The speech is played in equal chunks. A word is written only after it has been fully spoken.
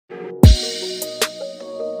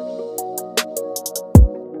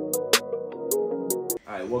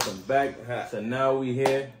welcome back. So now we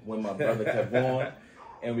here with my brother Kavon,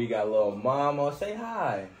 and we got little mama. Say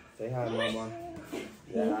hi. Say hi, mama.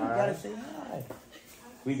 Yeah, you gotta say hi.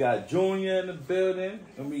 We got Junior in the building,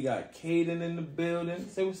 and we got Kaden in the building.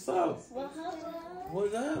 Say what's up.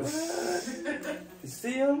 What's up? You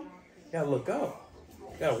see him? You gotta look up.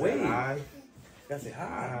 You gotta wave. Hi. You gotta say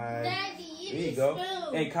hi. Daddy, there you go.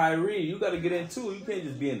 And Kyrie, you gotta get in too. You can't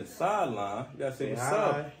just be in the sideline. You gotta say what's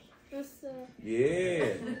up. What's up?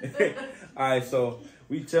 Yeah. All right, so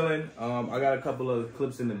we chilling. I got a couple of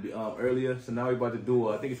clips in the earlier, so now we about to do.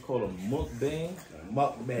 I think it's called a mukbang.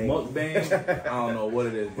 Mukbang. I don't know what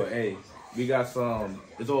it is, but hey, we got some.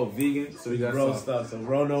 It's all vegan, so we got bro some stuff. So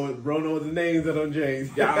bro know the names of them James.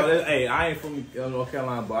 Yeah, hey, I ain't from North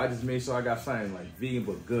Carolina, but I just made sure I got something like vegan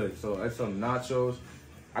but good. So that's some nachos.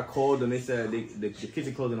 I called them. They said the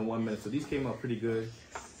kitchen closed in 1 minute, so these came out pretty good.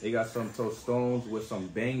 They got some tostones with some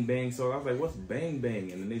bang bang. So I was like, what's bang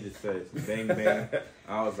bang? And then they just said bang bang.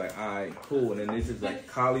 I was like, all right, cool. And then this is like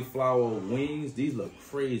cauliflower wings. These look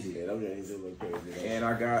crazy. Yeah, them do look crazy. And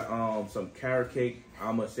I got some carrot cake.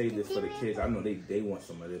 I'm gonna save this for the kids. I know they want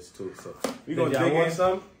some of this too. So we gonna dig in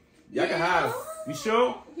some. Y'all can have. You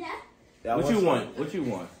sure? Yeah. What you want? What you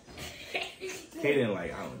want? Kaden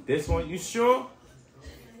like, I don't. This one. You sure?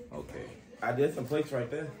 Okay. I did some plates right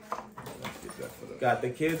there. Let's get that for them. Got the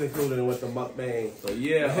kids included with the mukbang. So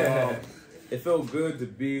yeah, it felt good to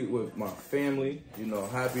be with my family. You know,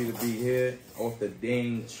 happy to be here off the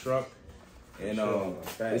dang truck, and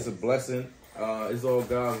it's a blessing. It's all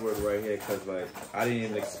God's work right here, cause like I didn't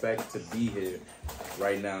even expect to be here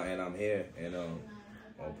right now, and I'm here, and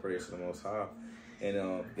all praise to the Most High.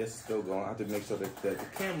 And it's still going. I have to make sure that the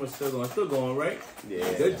camera's still going. Still going, right?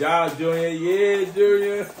 Yeah. Good job, Junior. Yeah,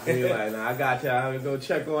 Junior. You're like, nah, I got y'all. I'm gonna go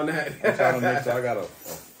check on that. I'm trying to make sure I got a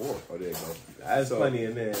fork. Oh, there you go. That's plenty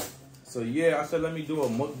in there. So yeah, I said let me do a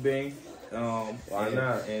mukbang. Why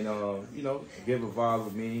not? And you know, give a vibe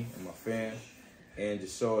with me and my fam, and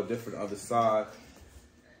just show a different other side.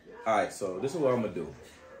 All right, so this is what I'm gonna do.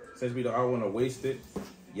 Since I don't want to waste it,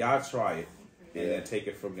 y'all try it. And then take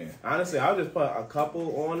it from there. Honestly, I'll just put a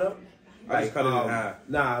couple on them. I just cut it in half.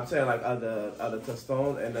 Nah, I'm saying like other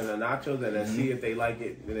tostones and then the nachos, and then see if they like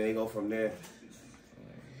it. And then they go from there.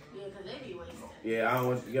 Yeah, because they be wasted. Yeah, I don't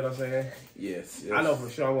want, you know what I'm saying? Yes. I know for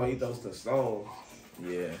sure I'm gonna eat those tostones.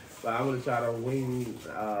 Yeah. But I'm gonna try the wing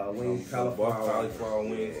cauliflower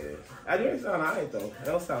wings. Yeah. That didn't sound alright though. That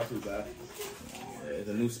don't sound too bad. Yeah, it's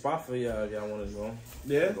a new spot for y'all if y'all want to go.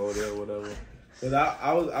 Yeah. Go there, whatever. Cause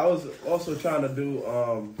I was also trying to do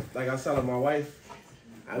like I was telling my wife,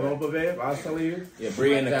 I remember babe, I was telling you. Yeah,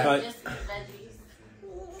 bring in the cut. Just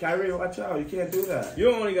veggies. Kyrie, watch out, you can't do that. You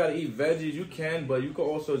don't only gotta eat veggies, you can, but you can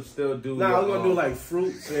also still do. Nah, I was gonna do like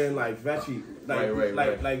fruits and like veggie,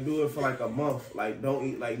 right. like do it for like a month. Like don't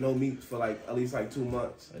eat like no meat for like at least like 2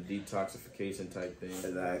 months. A detoxification type thing.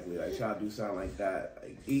 Exactly, like try to do something like that.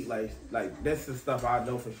 Like eat like that's the stuff I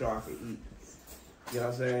know for sure I can eat. You know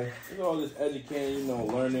what I'm saying? It's all this educating, you know,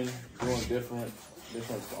 learning, doing different,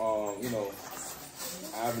 you know,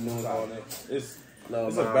 avenues on it. It's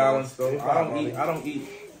a balance though. I don't eat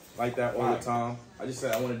like that all the time. I just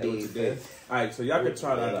said I want to do it today. All right, so y'all can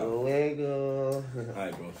try that out. All right,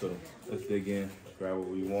 bro. So let's dig in, grab what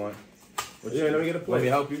we want. Let me get a plate. Let me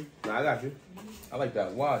help you. Nah, I got you. I like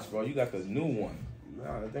that watch, bro. You got the new one.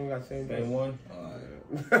 Nah, I think we got the same one.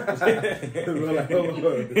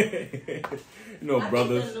 You know,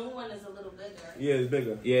 brothers. I think the new one is a little bigger. Yeah, it's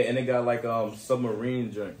bigger. Yeah, and it got like submarine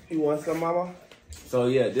drink. You want some, mama? So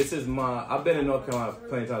yeah, this is I've been in North Carolina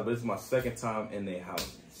plenty of times, but this is my second time in their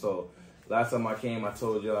house. So last time I came, I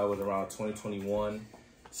told you I was around 2021.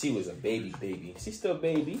 She was a baby. She's still a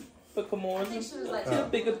baby. But come on, I think she was like a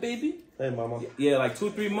bigger baby. Hey, mama. Yeah, like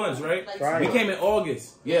 2-3 months, right? Like we came in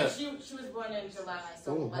August. Yeah. She was born in July,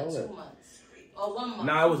 so like 2 months. Or 1 month.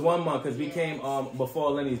 Nah, it was 1 month because we came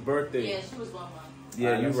before Lenny's birthday. Yeah, she was 1 month.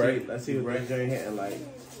 Yeah, you right. Let's see what Jane hitting like.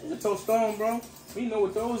 The tostone, bro. We know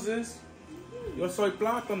what those is. Yo soy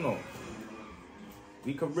plátano.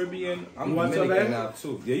 We Caribbean. I'm Dominican now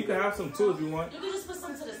too. Yeah, you can have some too if you want. You can just put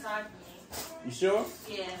some to the side for me. You sure?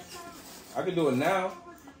 Yeah. I can do it now.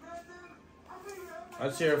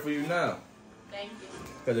 I'll share it for you now. Thank you.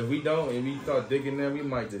 Because if we don't and we start digging there, we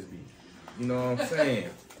might just be, you know what I'm saying?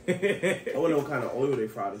 I wonder what kind of oil they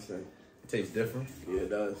fry this thing. It tastes different. Yeah, it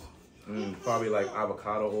does. Probably like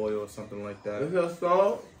avocado oil or something like that. This is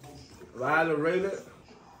salt, light rated.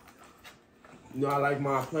 You know I like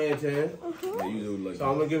my plantain. Yeah, you do like so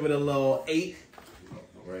I'm gonna give it a little 8.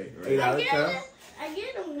 Right. 8 out of 10. I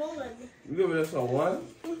get them one. You give it a 1?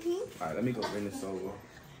 Alright, let me go bring this over.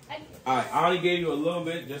 All right, I only gave you a little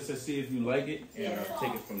bit just to see if you like it, and Yeah.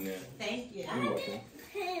 take it from there. Thank you. You're welcome.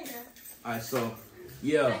 All right, so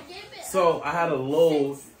yeah, so I had a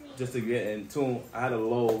load just to get in tune. I had a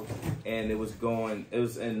load, and it was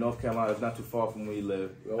in North Carolina. It's not too far from where you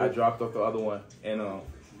live. I dropped off the other one, and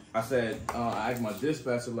I said, I asked my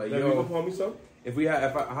dispatcher like, You yo, gonna pour me some?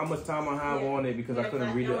 how much time I have on it because I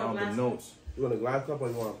couldn't read it on the notes. You want a glass cup or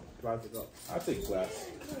you want a plastic cup? I'll take glass.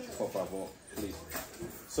 4 5 please.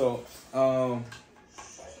 So,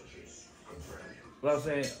 what I was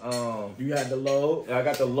saying, You had the load. I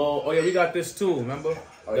got the low. Oh yeah, we got this too. Remember?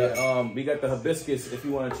 Oh, yeah. We got the hibiscus. If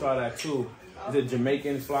you want to try that too, it's a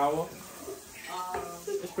Jamaican flower.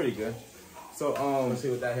 It's pretty good. So Let's see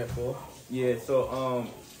what that here for. yeah. So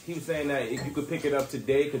he was saying that if you could pick it up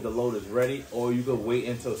today because the load is ready, or you could wait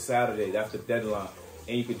until Saturday. That's the deadline,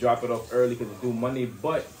 and you could drop it off early because it's due Monday.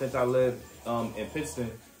 But since I live in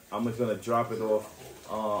Pittston, I'm just gonna drop it off.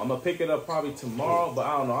 I'm gonna pick it up probably tomorrow, but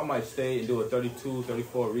I don't know. I might stay and do a 32,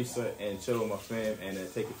 34 reset and chill with my fam and then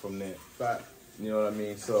take it from there. Fact. You know what I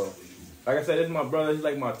mean? So, like I said, this is my brother. He's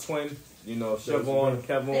like my twin. You know, Kavon,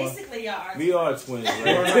 Kavon. Basically, y'all are. We are twins,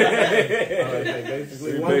 right?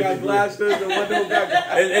 Basically, one got glasses and one don't got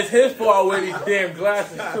glasses. It's his fault I wear these damn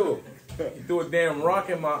glasses too. He threw a damn rock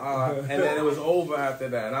in my eye, and then it was over after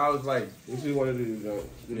that. And I was like, This is one of these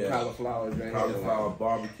cauliflower drinks. cauliflower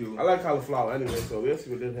barbecue. I like cauliflower anyway, so we'll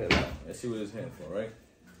see what this head like. Let's see what his hand for, right?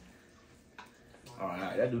 All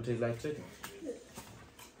right, that dude tastes like chicken.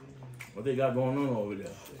 What they got going on over there?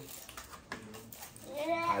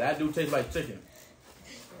 That dude tastes like chicken.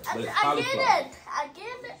 But it's cauliflower. I give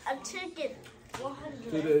it a chicken.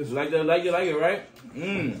 100. You like that? Like it, right?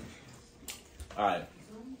 All right.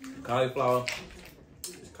 Cauliflower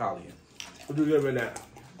is cauli. What do you give in that?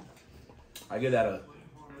 I get that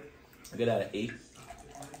an 8.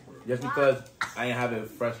 Just because I ain't have it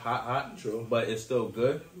fresh, hot. True. But it's still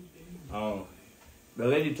good. The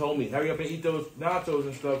lady told me, hurry up and eat those nachos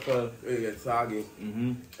and stuff, cause It gets soggy.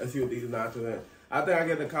 Let's see what these nachos are. I think I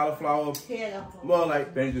get the cauliflower Here, more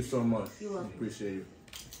like. thank you so much. Appreciate you.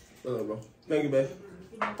 Bro. Thank you, babe.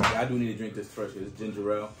 Yeah, I do need to drink this fresh. It's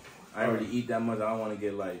ginger ale. I already eat that much. I don't want to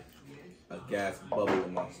get like a gas bubble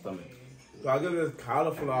in my stomach. So I give this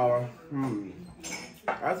cauliflower.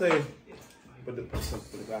 I say put the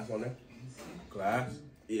glass on there. Glass?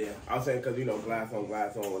 Yeah, I was saying because you know glass on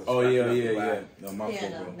glass on. when it's Oh yeah. glass. No, my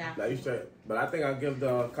fault, bro. Like you straight, but I think I give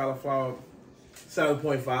the cauliflower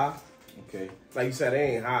 7.5. Okay. Like you said, it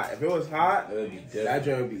ain't hot. If it was hot, It'll be that different.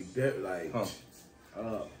 joint would be different. Like,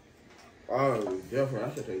 oh, it would be different.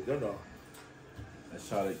 That should taste good though. Let's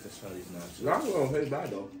try these nachos. Not gonna taste bad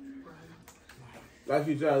though. Like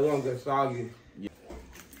you said, it's gonna get soggy.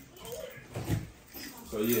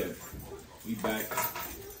 So yeah, we back.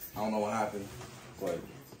 I don't know what happened, but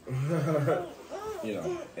you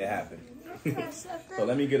know, it happened. So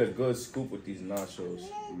let me get a good scoop with these nachos.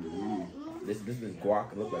 This is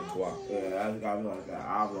guac. It looks like guac. Yeah, that's got me like that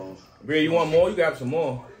oblong. Bria, you want more? You got some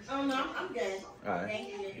more. Oh no, I'm good. All right. Thank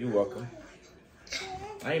you. You're welcome.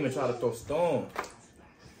 I ain't even try to throw stone.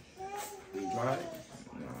 Right?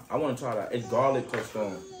 I want to try that. It's garlic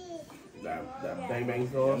tostone. That bang bang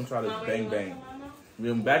I'm sauce. gonna try this bang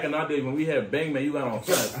bang. Back in our days when we had bang bang, you got on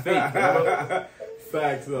something fake. Bro.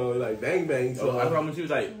 Facts though, like bang bang So I sauce. remember she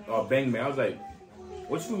was like, "Oh, bang bang." I was like,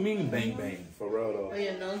 "What you mean bang bang?" For real though. Oh,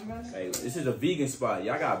 your nose runs? Hey, this is a vegan spot.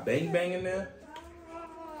 Y'all got bang bang in there?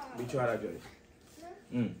 We try that joint.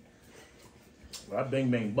 Well, that bang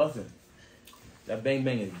bang busting. That bang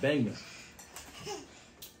bang is banging.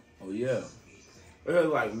 Oh yeah. It has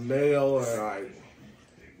like mayo and like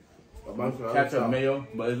a bunch of other Ketchup stuff. mayo,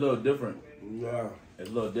 but it's a little different. Yeah. It's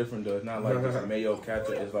a little different though. It's not like just mayo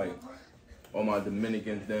ketchup. It's like all my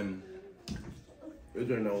Dominicans them. It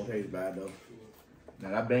just don't taste bad though. Now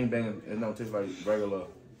that bang bang, it don't taste like regular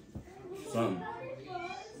something.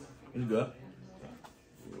 It's good.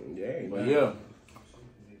 Yeah, ain't But bad.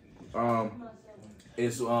 yeah.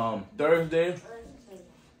 It's Thursday.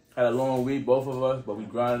 Had a long week, both of us, but we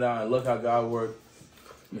grinded out and look how God worked.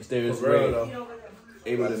 Mysterious For real way. though.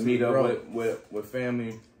 Able to That's meet up bro. with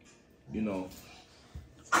family, you know.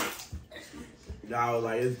 Now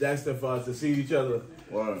like it's destined for us to see each other.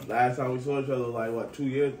 Or, Last time we saw each other like what, 2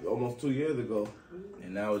 years, almost 2 years ago.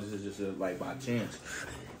 and now this is just like by chance,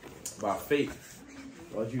 by fate.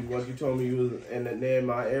 Once you told me you was in the near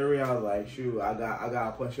my area, I was like, shoot, I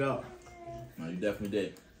gotta push up. No, you definitely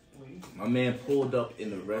did. My man pulled up in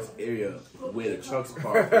the rest area where the truck's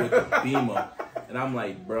parked with the Beamer, and I'm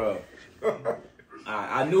like, bro.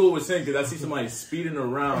 I knew it was him because I see somebody speeding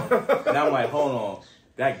around, and I'm like, hold on.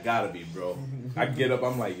 That gotta be, bro. I get up,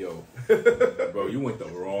 I'm like, yo, bro, you went the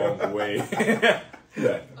wrong way.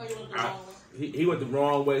 He went the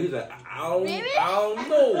wrong way. He's like, I don't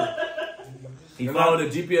know. He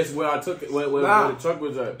followed the GPS where I took it, where the truck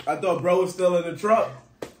was at. I thought bro was still in the truck.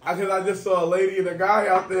 Cause I just saw a lady and a guy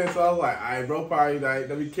out there, so I was like, all right, bro, probably like,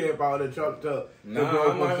 let me camp out in the truck till I'm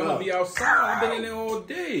not gonna be outside. I've been in there all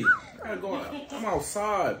day. I'm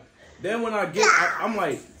outside. Then when I get, I'm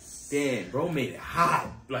like, damn, bro made it hot.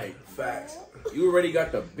 Like, facts. You already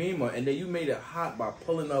got the Beamer, and then you made it hot by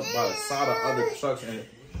pulling up by the side of other trucks. And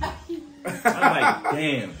I'm like,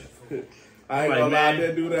 damn. I ain't gonna lie, I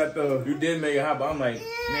didn't do that though. You did make it hot, but I'm like,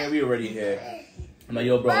 man, we already here. I'm like,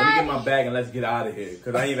 yo, bro, let me get my bag and let's get out of here.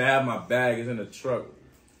 Because I didn't even have my bag. It's in the truck.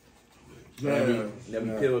 Then we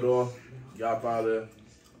peeled off. Got out of there.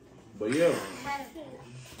 But yeah,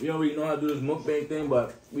 we don't really know how to do this mukbang thing,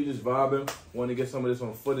 but we just vibing. Want to get some of this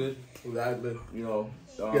on footage. Exactly. You know.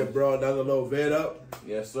 Get bro another little vid up.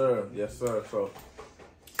 Yes, sir. Yes, sir. So,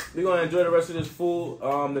 we're going to enjoy the rest of this food.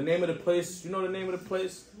 The name of the place, you know the name of the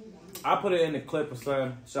place? I put it in the clip or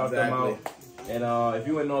something. Shout them out. And if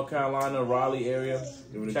you're in North Carolina, Raleigh area,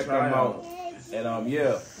 check them out. And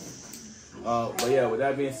yeah. But yeah, with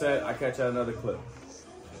that being said, I'll catch you at another clip.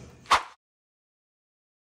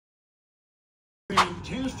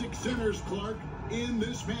 Fantastic centers, Clark, in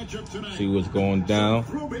this matchup tonight. See what's going down.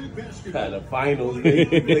 Had the finals,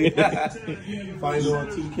 baby. Final on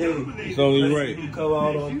 2K. It's only right. Come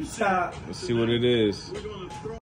out on top. Let's see what it is.